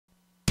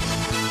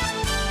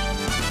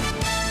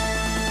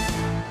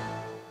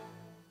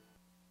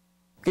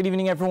Good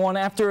evening, everyone.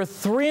 After a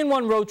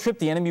 3-1 road trip,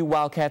 the NMU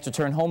Wildcats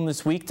return home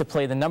this week to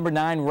play the number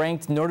 9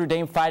 ranked Notre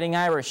Dame Fighting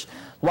Irish.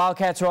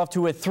 Wildcats are off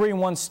to a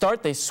 3-1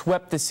 start. They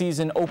swept the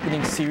season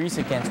opening series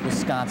against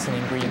Wisconsin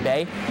and Green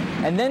Bay,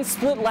 and then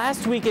split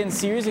last weekend's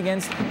series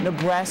against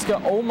Nebraska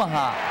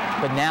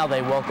Omaha. But now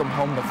they welcome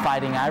home the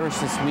Fighting Irish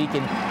this week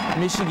and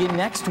Michigan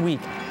next week.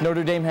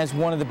 Notre Dame has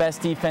one of the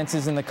best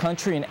defenses in the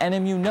country, and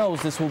NMU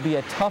knows this will be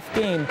a tough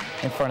game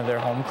in front of their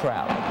home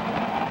crowd.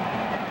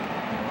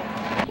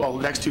 Well,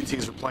 the next two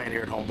teams are playing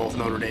here at home, both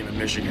Notre Dame and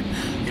Michigan,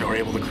 are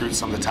able to recruit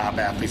some of the top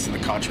athletes in the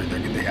country.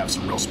 They have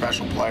some real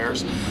special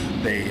players.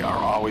 They are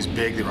always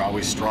big. They're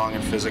always strong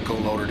and physical.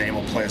 Notre Dame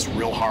will play us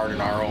real hard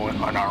on our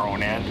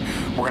own end.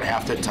 We're going to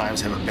have to at times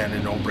have a bend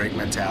and don't break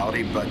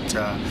mentality, but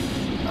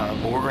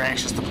we're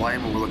anxious to play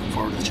them, and we're looking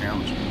forward to the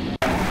challenge.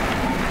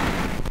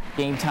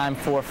 Game time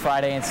for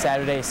Friday and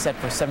Saturday is set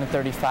for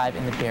 7:35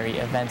 in the Barry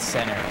Events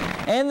Center.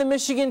 And the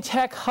Michigan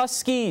Tech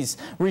Huskies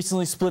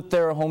recently split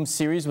their home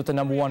series with the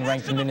number 1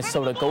 ranked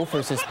Minnesota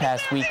Gophers this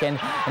past weekend.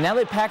 And now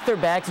they pack their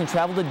bags and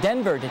travel to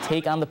Denver to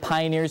take on the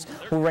Pioneers,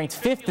 who are ranked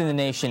 5th in the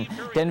nation.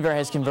 Denver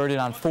has converted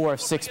on 4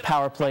 of 6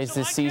 power plays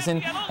this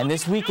season, and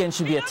this weekend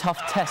should be a tough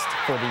test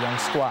for the young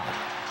squad.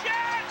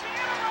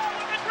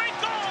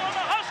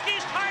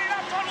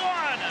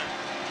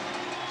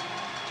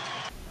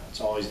 It's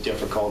always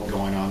difficult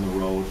going on the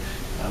road,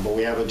 but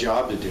we have a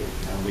job to do.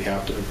 We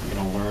have to,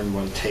 learn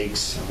what it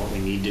takes and what we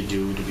need to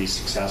do to be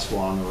successful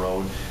on the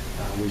road.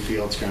 We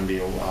feel it's going to be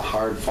a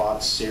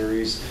hard-fought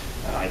series.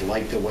 I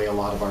like the way a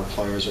lot of our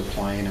players are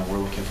playing, and we're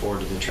looking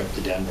forward to the trip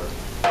to Denver.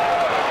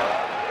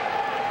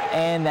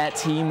 And that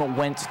team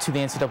went to the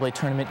NCAA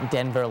tournament in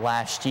Denver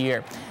last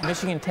year.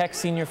 Michigan Tech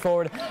senior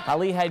forward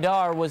Ali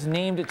Haidar was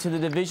named to the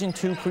Division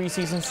II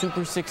preseason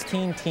Super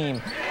 16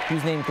 team. He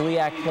was named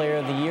GLIAC Player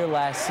of the Year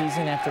last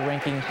season after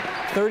ranking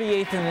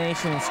 38th in the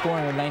nation and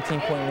scoring with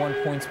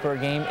 19.1 points per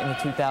game in the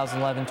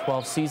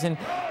 2011-12 season.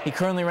 He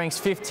currently ranks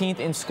 15th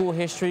in school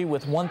history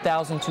with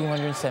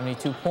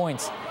 1,272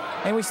 points.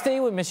 And we stay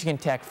with Michigan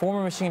Tech.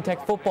 Former Michigan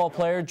Tech football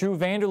player Drew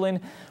Vanderlin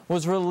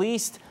was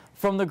released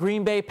from the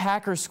Green Bay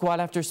Packers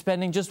squad after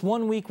spending just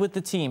 1 week with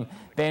the team.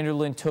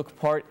 Vanderlin took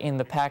part in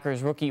the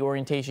Packers rookie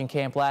orientation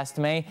camp last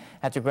May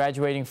after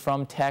graduating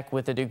from Tech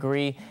with a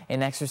degree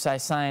in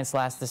exercise science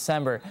last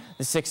December.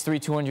 The 6'3",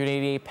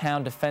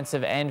 288-pound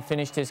defensive end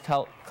finished his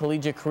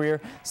collegiate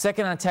career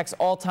second on Tech's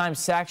all-time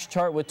sacks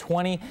chart with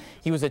 20.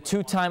 He was a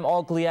 2-time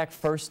All-GLIAC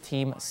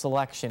first-team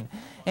selection.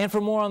 And for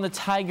more on the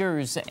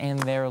Tigers and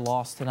their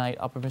loss tonight,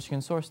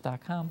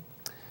 UpperMichiganSource.com.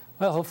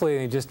 Well, hopefully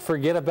they just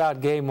forget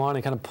about Game 1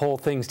 and kind of pull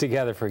things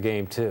together for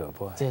Game 2.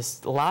 Boy.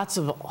 Just lots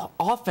of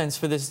offense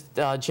for this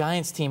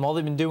Giants team. All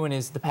they've been doing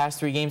is the past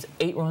 3 games,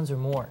 8 runs or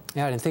more.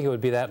 Yeah, I didn't think it would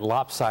be that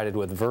lopsided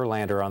with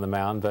Verlander on the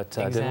mound, but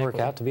it didn't work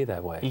out to be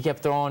that way. He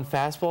kept throwing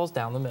fastballs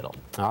down the middle.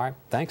 All right.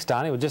 Thanks,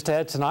 Donnie. Well, just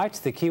ahead tonight,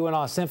 the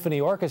Keweenaw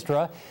Symphony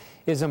Orchestra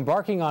is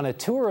embarking on a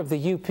tour of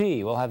the UP.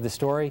 We'll have the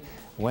story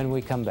when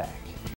we come back.